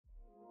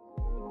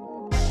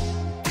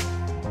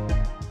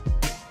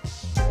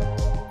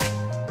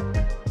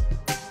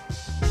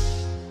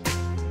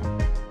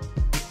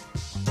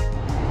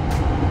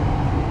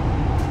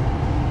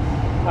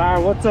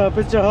What's up?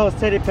 It's your host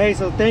Teddy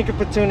Peso. Thank you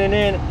for tuning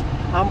in.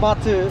 I'm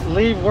about to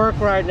leave work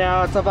right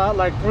now. It's about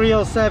like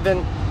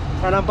 3:07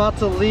 and I'm about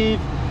to leave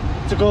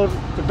to go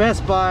to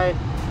Best Buy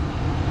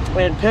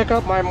and pick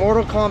up my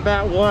Mortal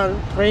Kombat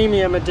 1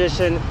 Premium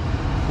Edition.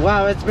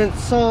 Wow, it's been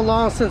so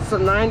long since the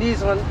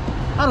 90s when,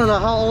 I don't know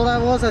how old I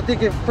was. I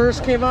think it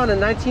first came out in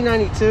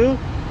 1992,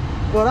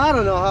 but I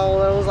don't know how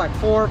old I was, like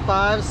 4,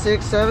 5,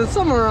 6, 7,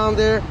 somewhere around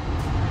there.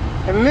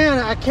 And man,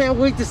 I can't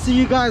wait to see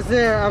you guys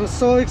there. I'm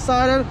so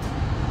excited.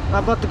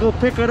 I'm about to go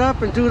pick it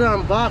up and do the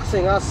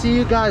unboxing. I'll see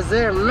you guys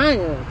there,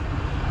 man.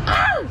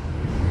 Ah!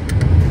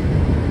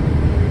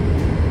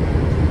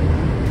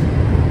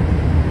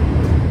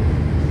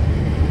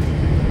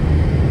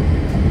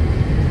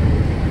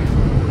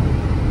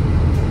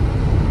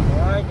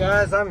 Alright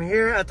guys, I'm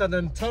here at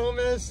the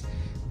Thomas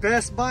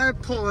Best Buy,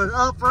 pulling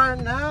up right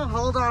now.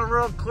 Hold on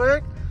real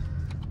quick.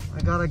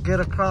 I gotta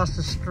get across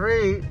the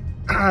street.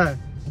 And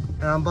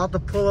I'm about to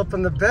pull up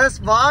in the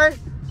Best Buy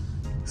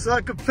so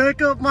I could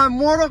pick up my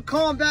Mortal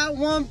Kombat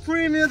 1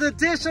 Premium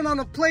Edition on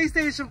the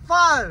PlayStation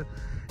 5.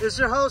 It's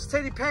your host,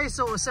 Teddy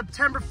Peso. It's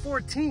September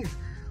 14th.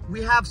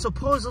 We have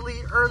supposedly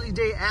early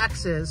day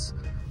access,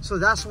 so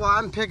that's why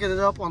I'm picking it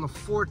up on the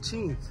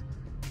 14th.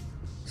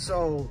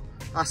 So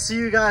I'll see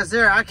you guys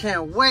there. I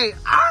can't wait.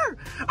 Arr!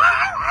 Arr!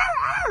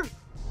 Arr! Arr!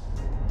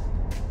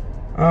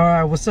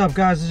 Alright, what's up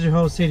guys? It's your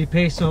host, Teddy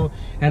Peso,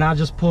 and I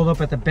just pulled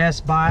up at the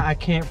Best Buy. I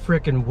can't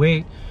freaking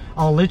wait.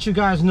 I'll let you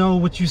guys know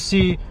what you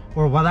see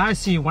or what I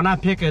see when I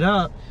pick it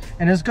up,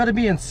 and it's gonna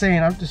be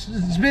insane.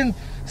 It's been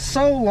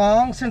so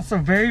long since the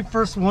very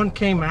first one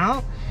came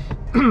out,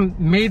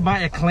 made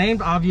by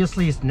Acclaimed.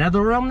 Obviously it's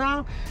NetherRealm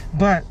now,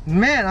 but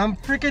man, I'm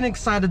freaking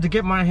excited to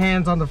get my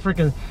hands on the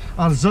freaking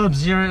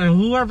Sub-Zero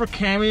and whoever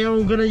cameo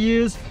I'm gonna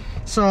use.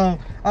 So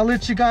I'll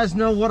let you guys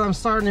know what I'm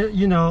starting to,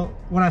 you know,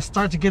 when I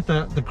start to get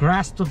the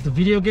grasp of the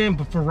video game.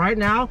 But for right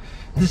now,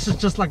 this is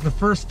just like the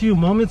first few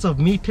moments of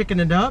me picking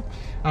it up.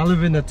 I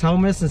live in the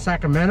Thomas in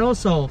Sacramento,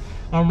 so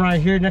I'm right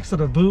here next to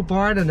the Boot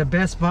Barn and the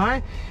Best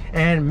Buy.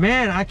 And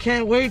man, I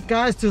can't wait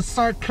guys to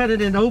start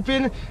cutting it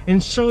open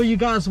and show you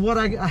guys what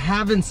I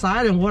have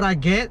inside and what I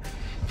get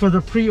for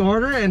the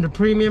pre-order and the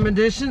premium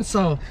edition.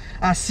 So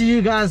I'll see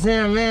you guys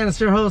there, man.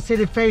 It's your host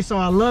Teddy Peso.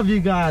 I love you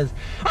guys.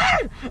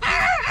 Arr! Arr!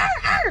 Arr!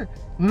 Arr!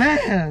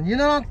 Man, you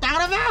know what I'm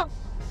talking about?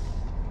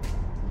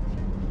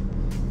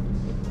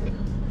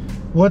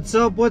 What's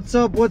up, what's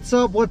up, what's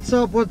up, what's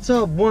up, what's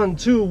up? 1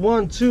 2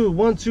 1 2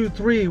 1 2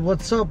 3.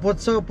 What's up,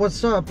 what's up,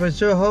 what's up? It's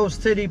your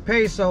host Teddy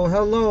Peso.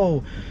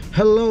 Hello,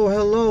 hello,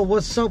 hello.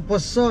 What's up,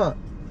 what's up?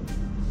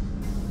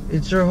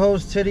 It's your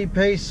host Teddy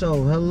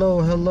Peso.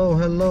 Hello, hello,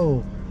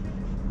 hello.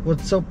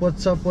 What's up,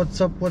 what's up,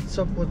 what's up, what's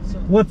up, what's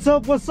up? What's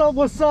up, what's up,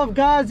 what's up,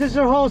 guys? It's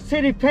your host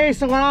Teddy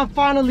Peso, and I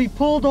finally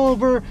pulled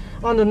over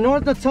on the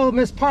North of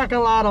Thomas parking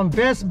lot on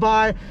Best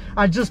Buy.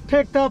 I just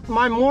picked up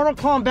my Mortal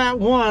Kombat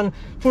 1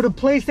 for the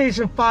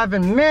PlayStation 5,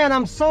 and man,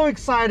 I'm so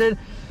excited.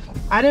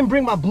 I didn't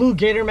bring my blue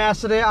gator mask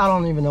today. I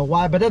don't even know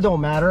why, but it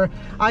don't matter.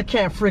 I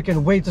can't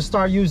freaking wait to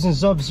start using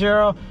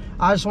Sub-Zero.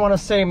 I just want to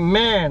say,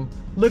 man,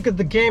 look at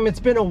the game. It's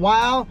been a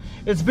while.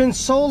 It's been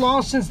so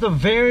long since the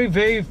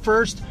very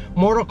first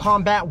Mortal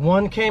Kombat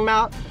 1 came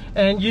out,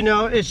 and you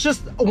know, it's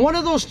just one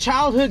of those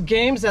childhood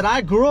games that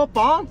I grew up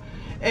on.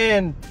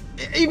 And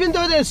even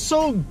though they're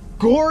so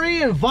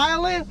gory and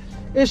violent,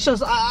 it's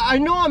just I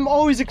know I'm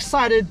always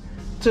excited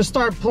to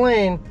start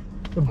playing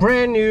the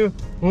brand new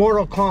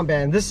Mortal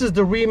Kombat. And this is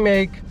the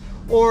remake,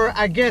 or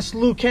I guess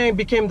Liu Kang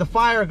became the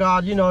fire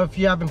god, you know, if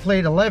you haven't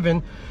played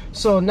 11.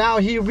 So now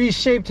he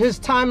reshaped his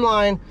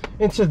timeline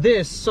into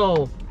this.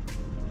 So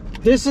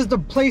this is the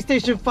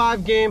PlayStation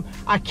 5 game.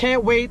 I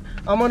can't wait.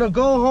 I'm gonna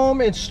go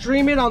home and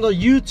stream it on the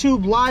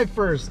YouTube Live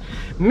first,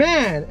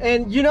 man.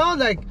 And you know,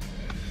 like,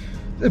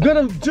 I'm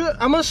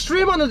gonna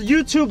stream on the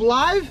YouTube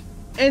Live,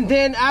 and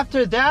then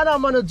after that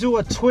I'm gonna do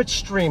a Twitch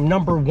stream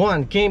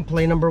 #1,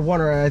 gameplay #1,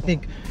 or I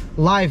think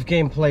live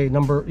gameplay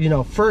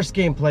first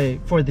gameplay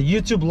for the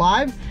YouTube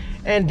Live.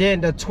 And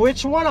then the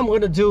Twitch one, I'm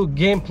gonna do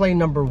gameplay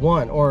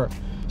 #1, or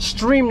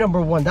stream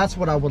 #1. That's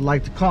what I would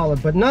like to call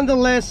it. But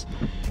nonetheless,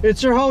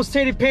 it's your host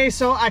Teddy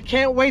Peso. I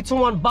can't wait to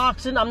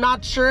unbox it. I'm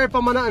not sure if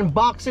I'm gonna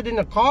unbox it in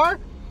the car,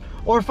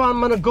 or if I'm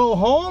gonna go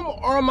home,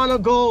 or I'm gonna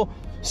go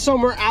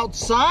somewhere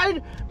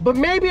outside. But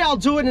maybe I'll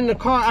do it in the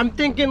car. I'm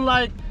thinking,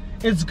 like,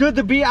 it's good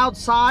to be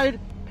outside.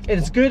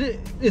 It's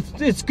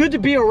good to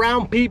be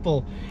around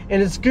people,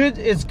 and it's good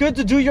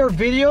to do your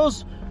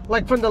videos.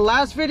 Like from the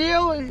last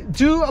video,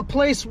 do a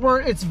place where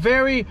it's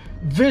very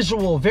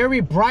visual, very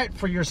bright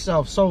for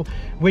yourself. So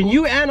when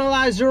you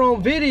analyze your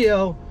own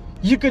video,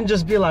 you can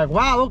just be like,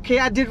 wow, okay,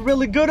 I did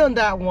really good on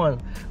that one.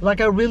 Like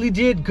I really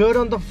did good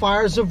on the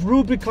Fires of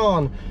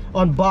Rubicon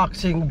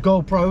unboxing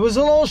GoPro. It was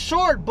a little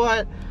short,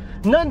 but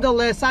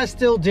nonetheless, I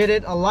still did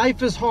it.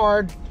 Life is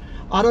hard.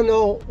 I don't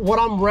know what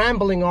I'm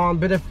rambling on,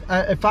 but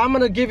if I'm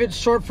gonna give it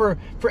short for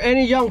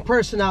any young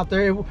person out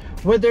there,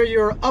 whether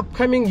you're an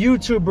upcoming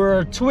YouTuber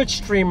or Twitch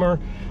streamer,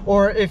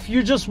 or if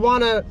you just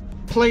wanna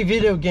play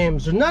video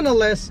games, or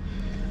nonetheless,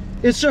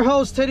 It's your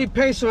host, Teddy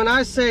Peso, and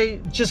I say,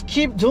 just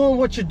keep doing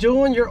what you're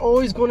doing. You're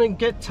always going to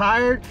get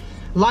tired.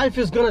 Life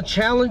is going to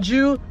challenge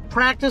you.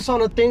 Practice on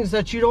the things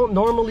that you don't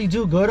normally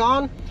do good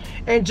on,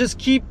 and just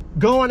keep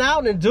going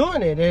out and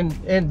doing it.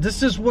 And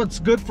this is what's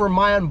good for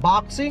my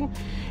unboxing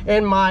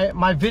and my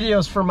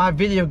videos for my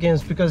video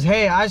games, because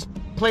hey, I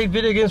played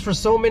video games for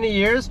so many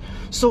years,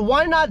 so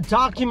why not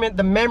document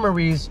the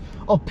memories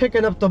of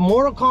picking up the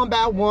Mortal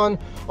Kombat 1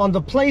 on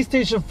the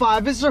PlayStation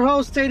 5. It's your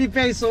host, Teddy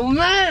Peso.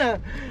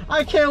 Man,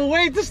 I can't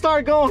wait to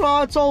start going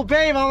on. I told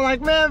babe, I'm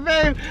like, man,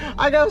 babe,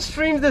 I gotta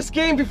stream this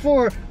game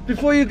before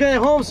you get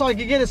home so I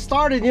can get it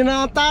started, you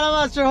know. I thought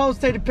about your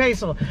host, Teddy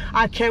Peso.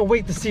 I can't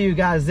wait to see you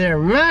guys there,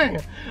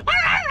 man.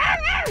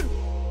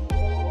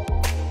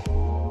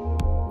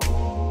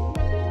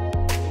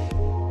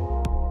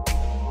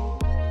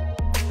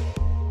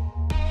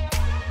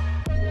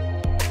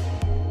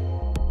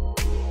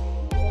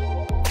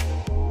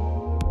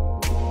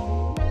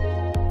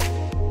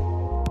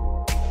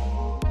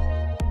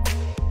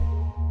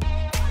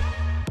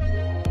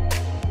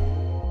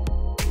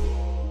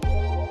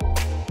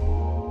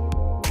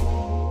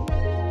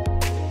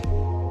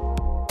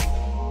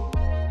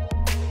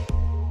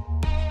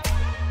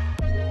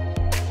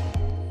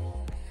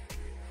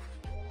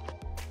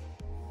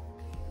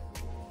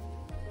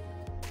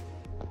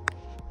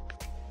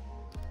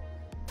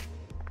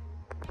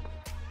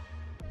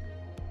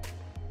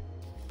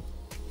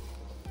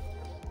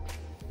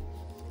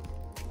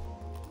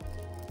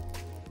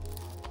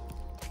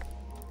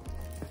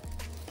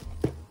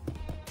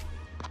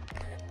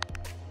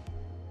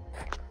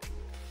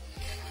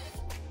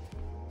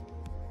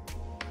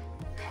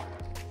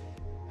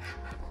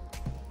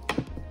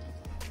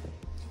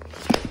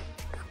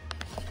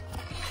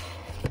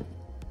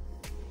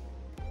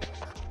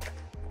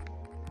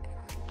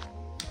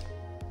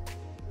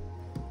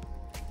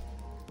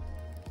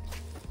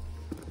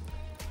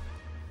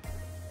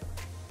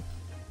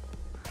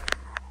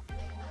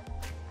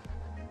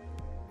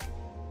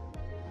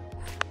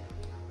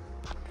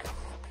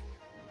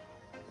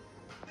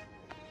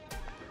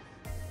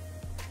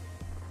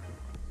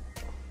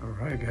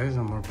 Alright guys,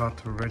 I'm about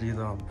to ready to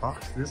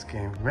unbox this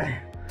game.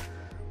 Man,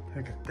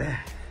 look at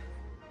that.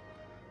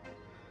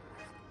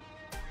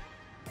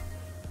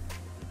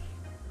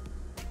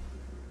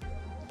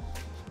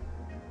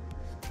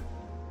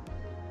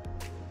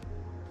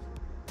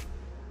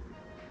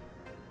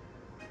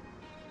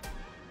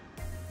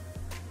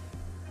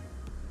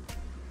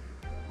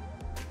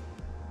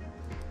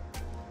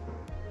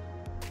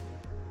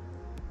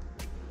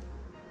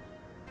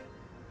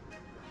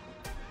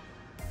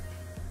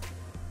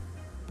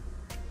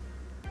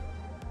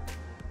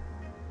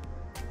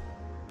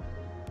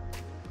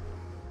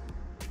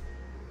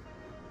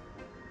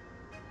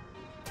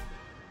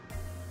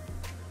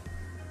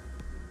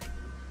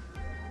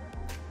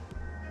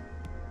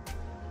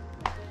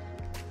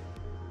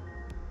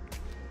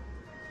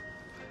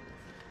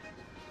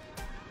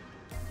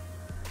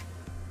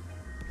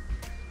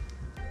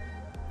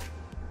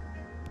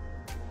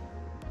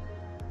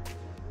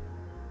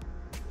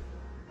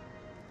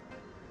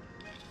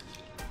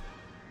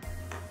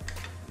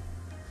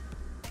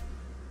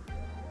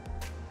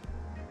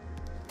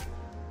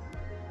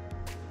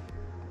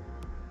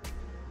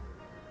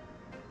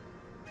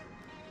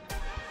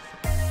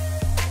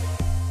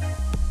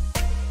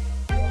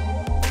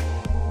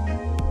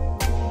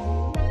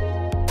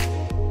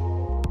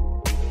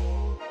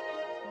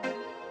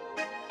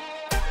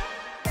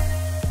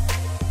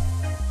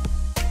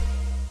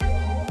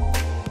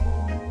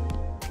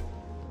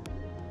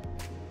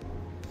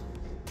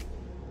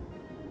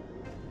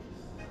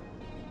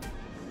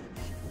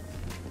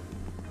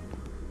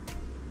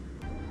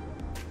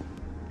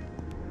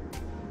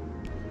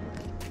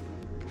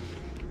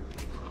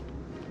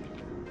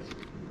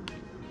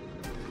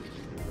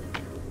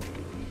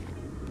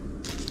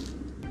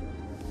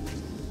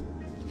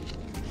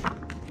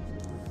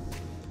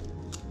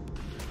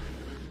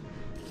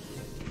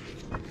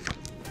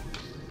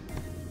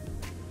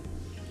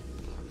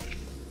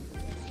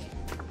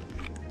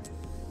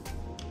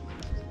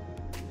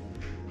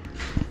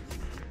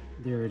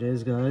 There it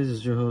is, guys.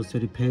 It's your host,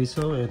 Teddy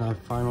Peso, and I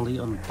finally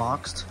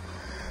unboxed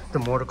the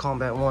Mortal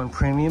Kombat 1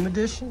 Premium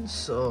Edition.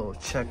 So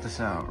check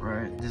this out,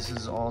 right? This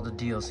is all the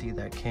DLC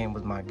that came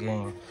with my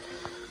game.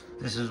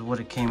 This is what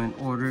it came in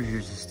order.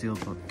 Here's the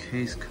steelbook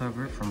case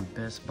cover from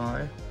Best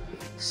Buy.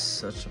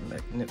 Such a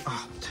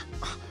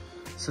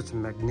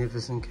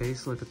magnificent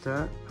case. Look at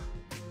that.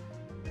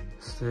 It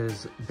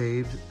says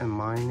Babes and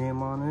my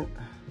name on it.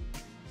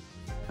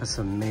 That's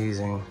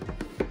amazing.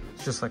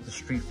 It's just like the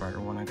Street Fighter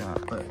one I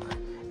got, but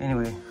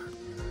anyway,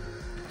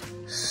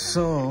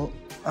 so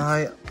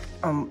I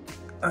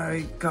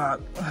got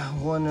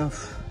one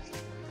of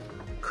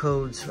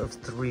codes of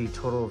 3,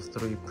 total of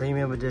 3.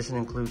 Premium edition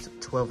includes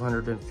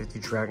 1,250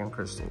 dragon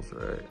crystals,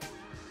 right?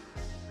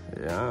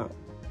 Yeah,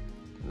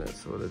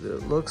 that's what it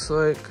looks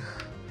like.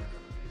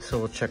 So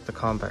we'll check the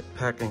combat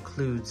pack.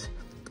 Includes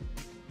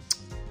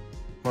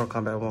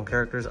Mortal Kombat 1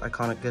 characters,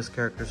 iconic guest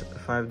characters,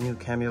 5 new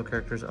cameo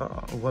characters,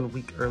 1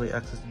 week early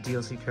access to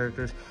DLC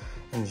characters,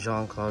 and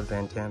Jean-Claude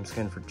Van Damme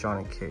skin for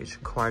Johnny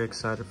Cage. Quite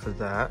excited for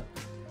that.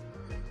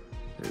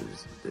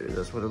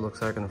 That's what it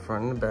looks like in the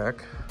front and the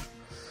back.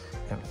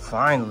 And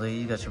finally,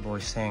 you got your boy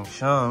Shang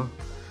Tsung,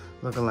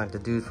 looking like the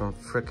dude from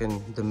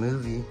frickin' the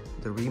movie,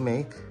 the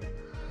remake.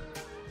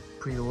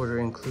 Pre-order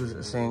includes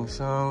a Shang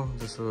Tsung.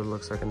 This is what it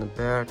looks like in the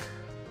back.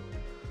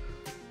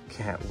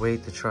 Can't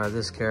wait to try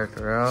this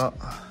character out.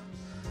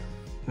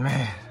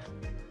 Man,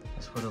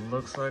 that's what it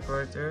looks like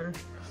right there.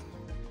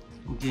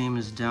 Game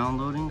is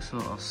downloading, so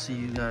I'll see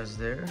you guys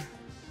there.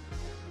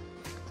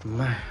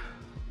 Man,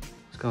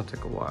 it's gonna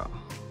take a while.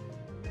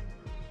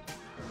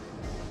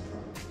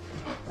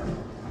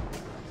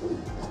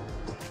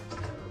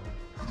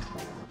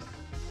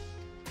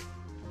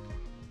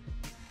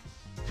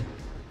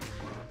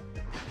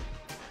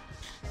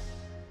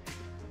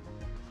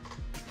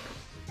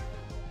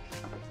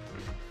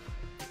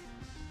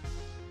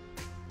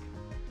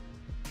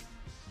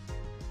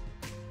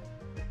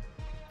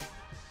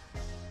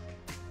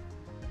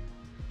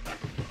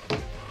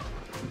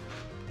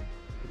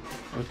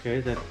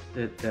 Okay,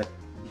 that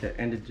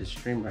ended the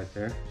stream right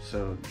there.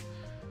 So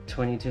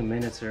 22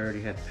 minutes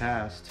already had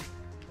passed.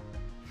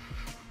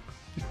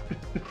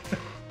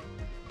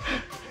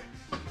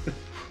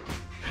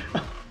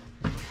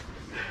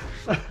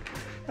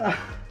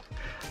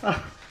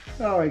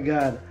 Oh my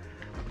god.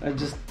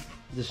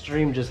 The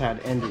stream just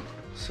had ended.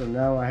 So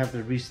now I have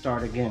to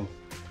restart again.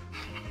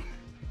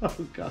 Oh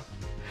god.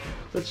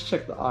 Let's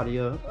check the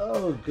audio.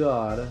 Oh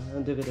god.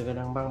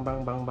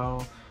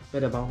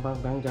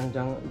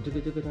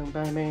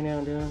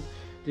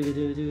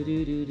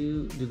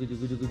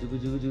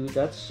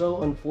 That's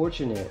so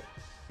unfortunate.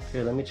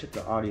 Okay, let me check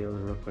the audio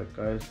real quick,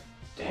 guys.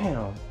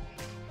 Damn.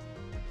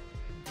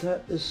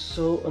 That is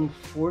so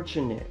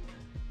unfortunate.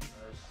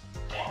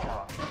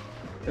 Damn.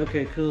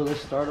 Okay, cool.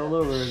 Let's start all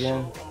over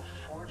again. So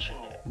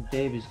unfortunate.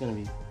 Baby's gonna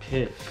be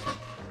pissed.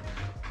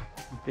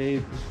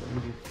 Baby's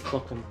gonna be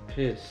fucking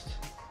pissed.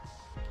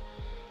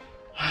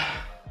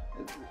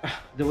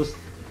 There was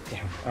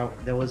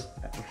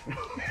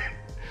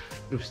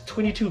it was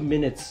 22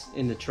 minutes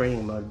in the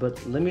training mode,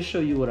 but let me show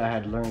you what I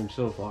had learned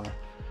so far.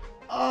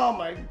 Oh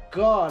my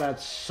god, that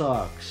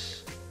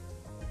sucks.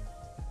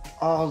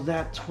 All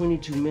that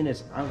 22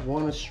 minutes. I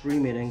want to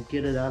stream it and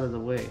get it out of the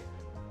way.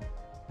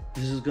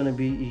 This is gonna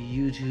be a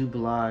YouTube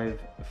live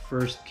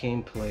first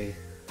gameplay.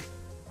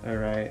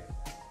 Alright,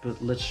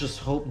 but let's just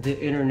hope the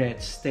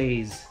internet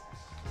stays.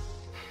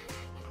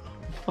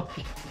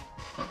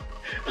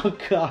 Oh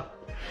god.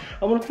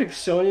 I'm gonna pick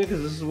Sony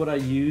because this is what I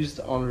used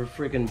on the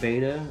freaking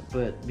beta,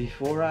 but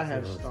before I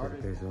have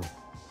started... Okay, so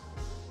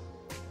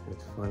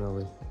it's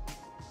finally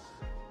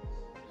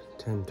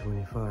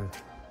 10:25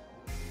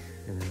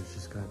 and I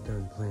just got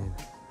done playing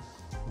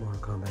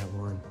Mortal Kombat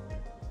 1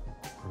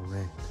 on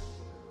ranked.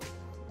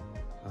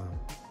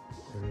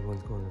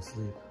 Everyone's going to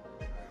sleep.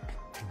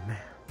 Man,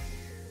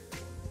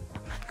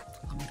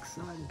 I'm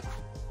excited.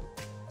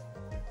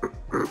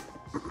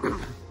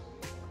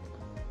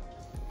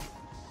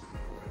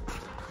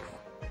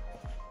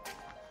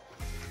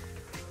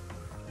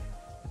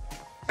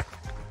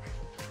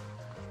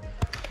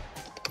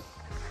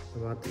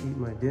 About to eat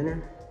my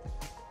dinner.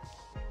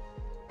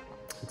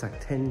 It's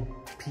like 10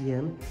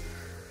 p.m.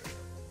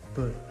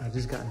 But I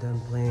just got done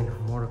playing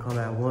Mortal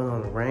Kombat 1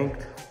 on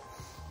ranked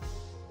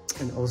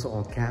and also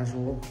on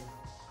casual.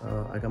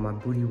 I got my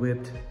booty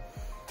whipped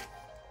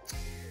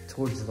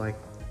towards like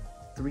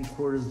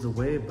 3/4 of the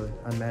way, but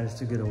I managed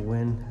to get a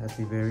win at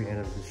the very end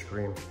of the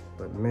stream.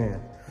 But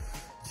man,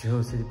 it's your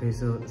host City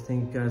Peso.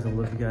 Thank you guys, I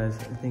love you guys.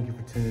 Thank you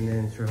for tuning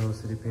in. It's your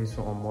host City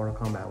Peso on Mortal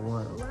Kombat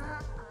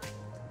 1.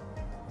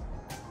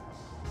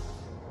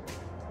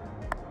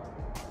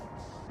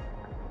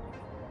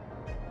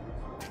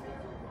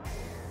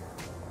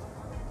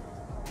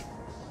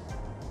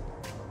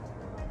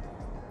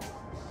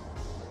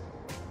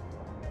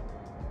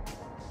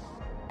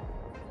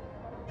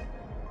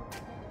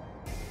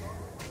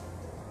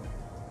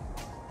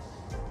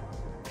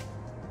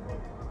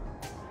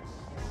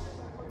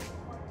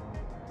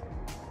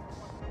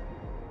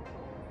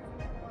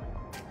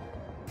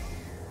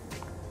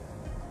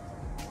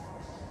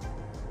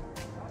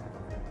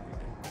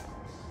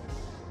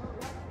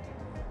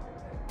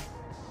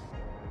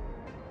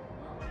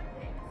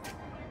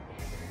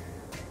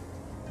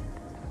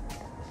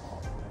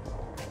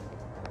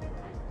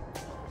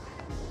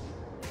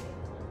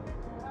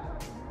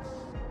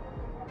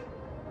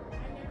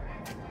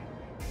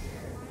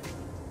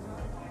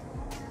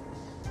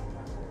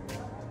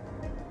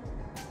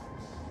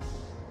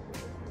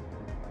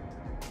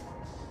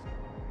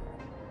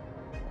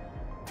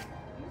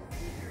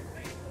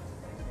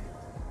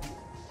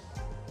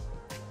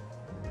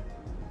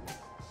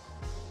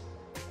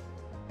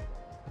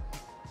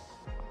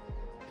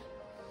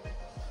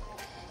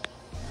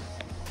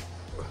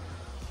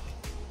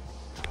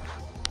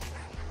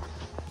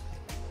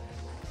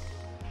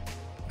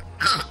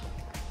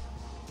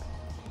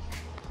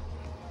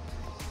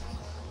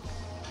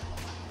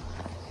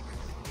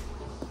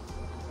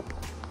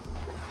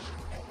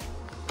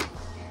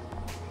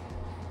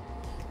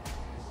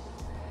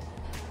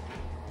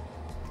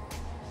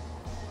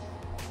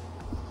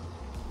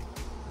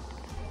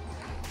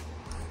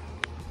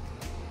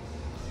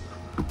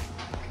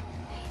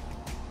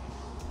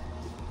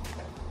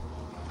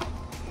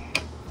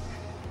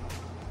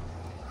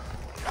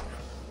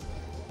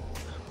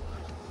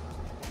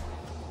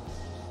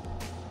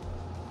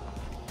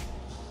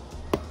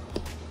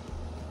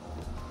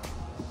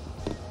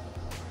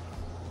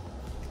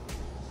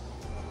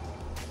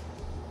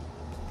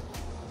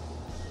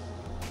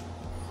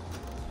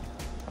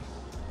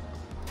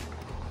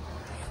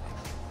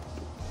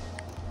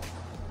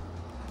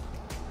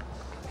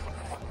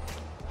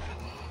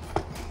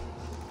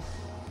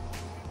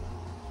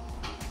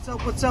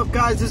 What's up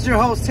guys, this is your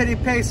host Teddy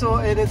Peso,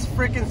 and it's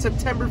freaking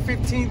September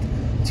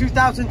 15th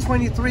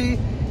 2023,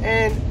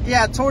 and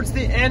yeah, towards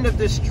the end of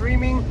this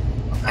streaming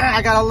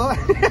I got a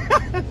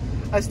little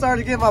I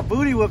started getting my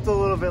booty whipped a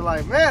little bit.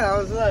 Like, man, I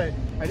was like,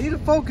 I need to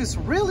focus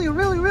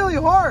really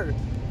hard,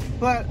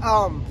 but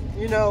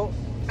you know,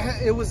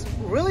 it was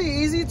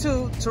really easy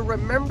to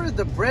remember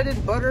the bread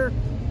and butter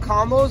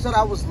combos that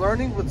I was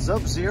learning with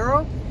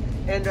Sub-Zero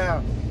and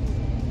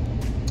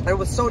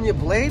with Sonya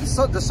Blade.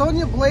 So the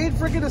Sonya Blade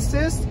freaking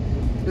assist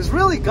is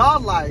really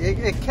godlike.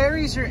 It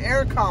carries your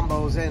air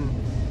combos, and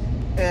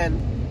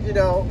you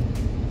know,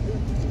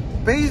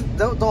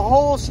 the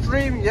whole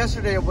stream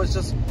yesterday was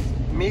just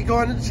me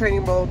going into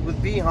training mode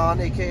with Bihan,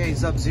 aka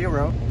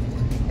Sub-Zero,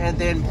 and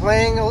then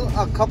playing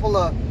a couple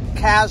of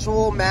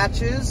casual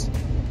matches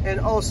and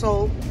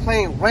also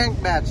playing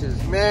ranked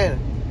matches. Man,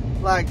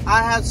 like,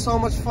 I had so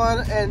much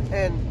fun,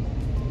 and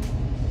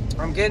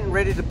I'm getting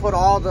ready to put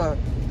all the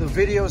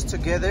videos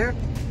together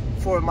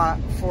for a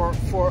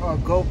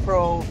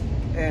GoPro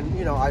and,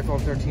 you know, iPhone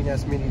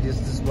 13s mini. This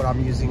is what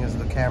I'm using as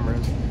the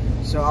cameras.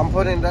 So I'm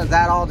putting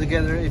that all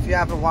together. If you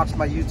haven't watched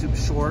my YouTube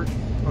short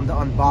on the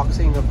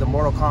unboxing of the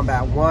Mortal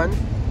Kombat 1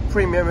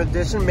 Premium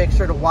Edition, make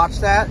sure to watch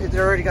that. It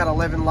already got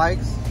 11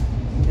 likes.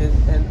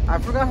 And I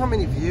forgot how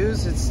many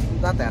views. It's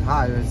not that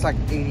high. It's like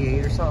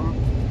 88 or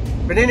something.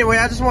 But anyway,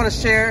 I just want to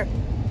share.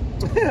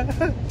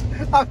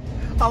 I'm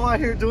out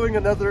here doing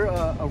another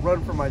a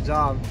run for my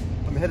job.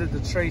 I'm headed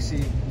to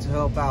Tracy to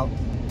help out,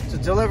 to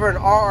deliver an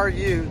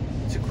RRU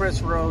to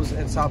Chris Rose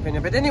and South Pena.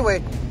 But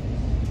anyway,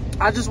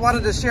 I just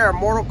wanted to share a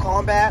Mortal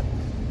Kombat.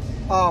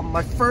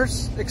 My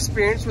first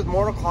experience with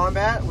Mortal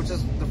Kombat, which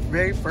is the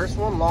very first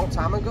one, long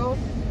time ago,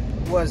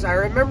 was I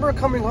remember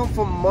coming home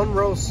from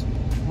Monroe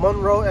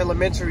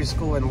Elementary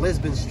School in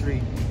Lisbon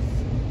Street,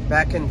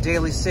 back in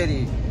Daly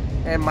City,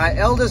 and my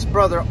eldest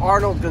brother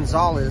Arnold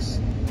Gonzalez,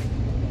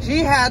 he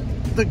had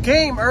the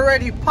game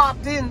already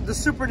popped in the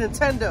Super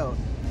Nintendo.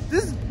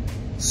 This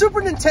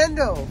Super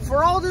Nintendo,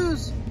 for all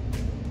those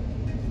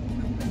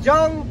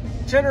young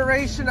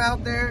generation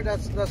out there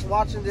that's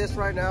watching this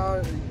right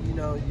now, you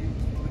know,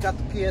 we got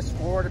the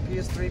PS4, the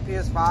PS3,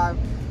 PS5,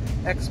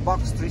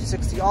 Xbox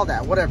 360, all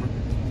that, whatever.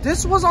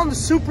 This was on the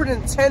Super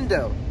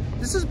Nintendo.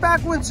 This is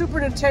back when Super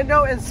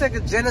Nintendo and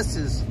Sega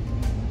Genesis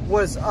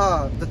was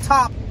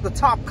the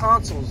top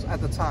consoles at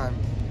the time.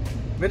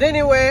 But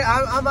anyway,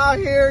 I'm out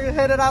here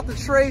headed out to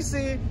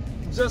Tracy,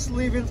 just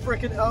leaving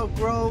freaking Elk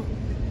Grove.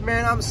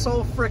 Man, I'm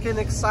so freaking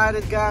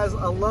excited, guys.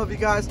 I love you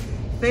guys.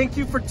 Thank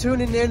you for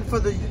tuning in for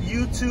the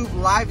YouTube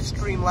live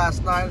stream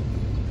last night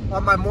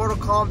on my Mortal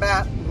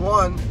Kombat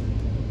 1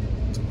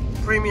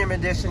 Premium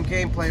Edition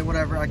gameplay,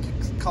 whatever. I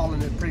keep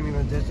calling it Premium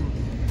Edition.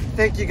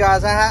 Thank you,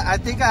 guys. I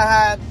think I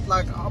had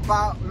like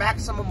about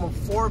maximum of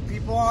 4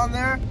 people on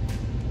there.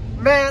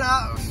 Man,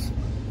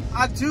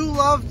 I do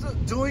love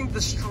doing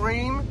the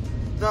stream,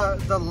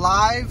 the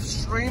live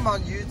stream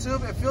on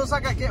YouTube. It feels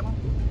like I get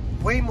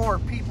way more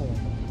people.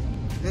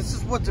 This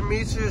is what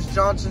Demetrius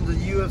Johnson, the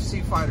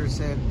UFC fighter,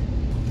 said.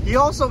 He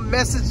also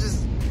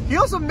messages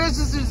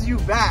you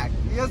back.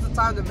 He has the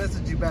time to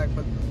message you back,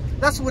 but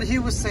that's what he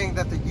was saying,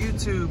 that the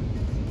YouTube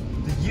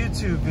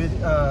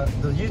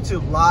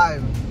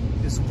live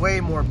is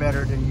way more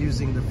better than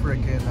using the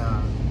freaking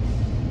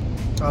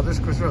oh,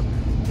 there's Chris Rose,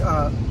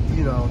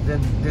 you know,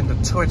 than the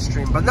Twitch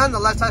stream. But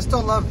nonetheless, I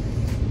still love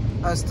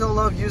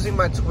using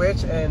my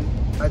Twitch, and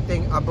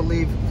I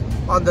believe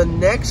on the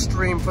next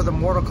stream for the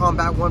Mortal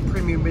Kombat 1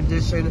 Premium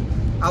Edition,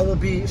 I will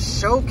be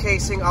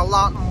showcasing a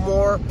lot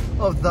more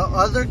of the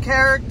other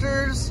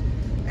characters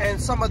and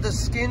some of the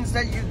skins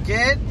that you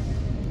get.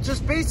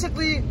 Just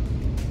basically,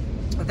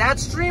 that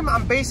stream,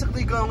 I'm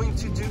basically going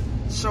to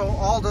show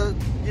all the,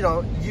 you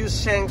know, use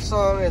Shang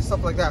Tsung and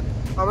stuff like that.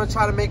 I'm gonna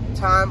try to make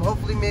time.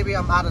 Hopefully, maybe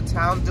I'm out of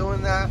town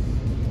doing that.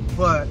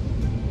 But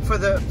for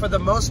the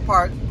most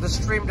part, the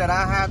stream that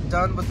I had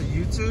done with the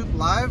YouTube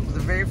live,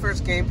 the very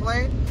first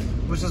gameplay,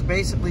 which was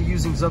basically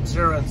using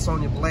Sub-Zero and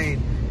Sonya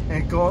Blade,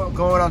 and going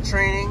on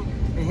training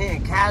and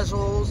hitting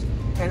casuals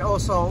and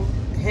also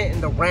hitting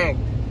the rank.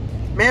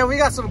 Man, we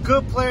got some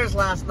good players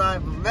last night,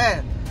 but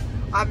man,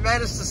 I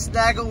managed to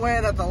snag a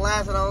win at the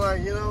last, and I'm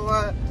like, you know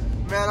what?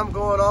 Man, I'm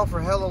going on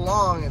for hella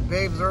long, and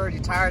Babe's already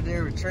tired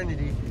there with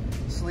Trinity,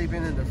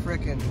 sleeping in the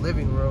freaking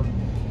living room.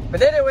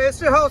 But anyway,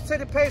 it's your host,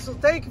 Teddy Peso.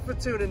 Thank you for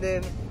tuning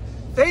in.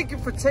 Thank you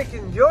for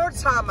taking your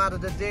time out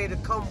of the day to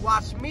come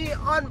watch me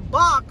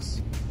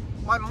unbox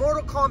my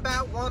Mortal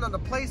Kombat 1 on the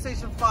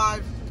PlayStation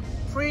 5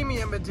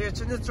 Premium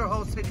Edition. It's your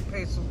host, Teddy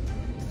Peso.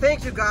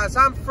 thank you guys.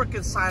 I'm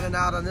freaking signing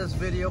out on this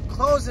video,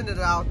 closing it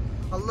out.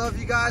 I love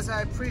you guys.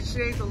 I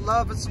appreciate the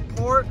love and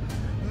support.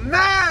 Man,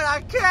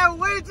 I can't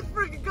wait to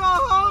freaking go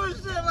home and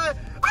shit like,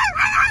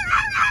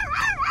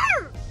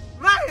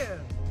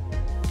 man.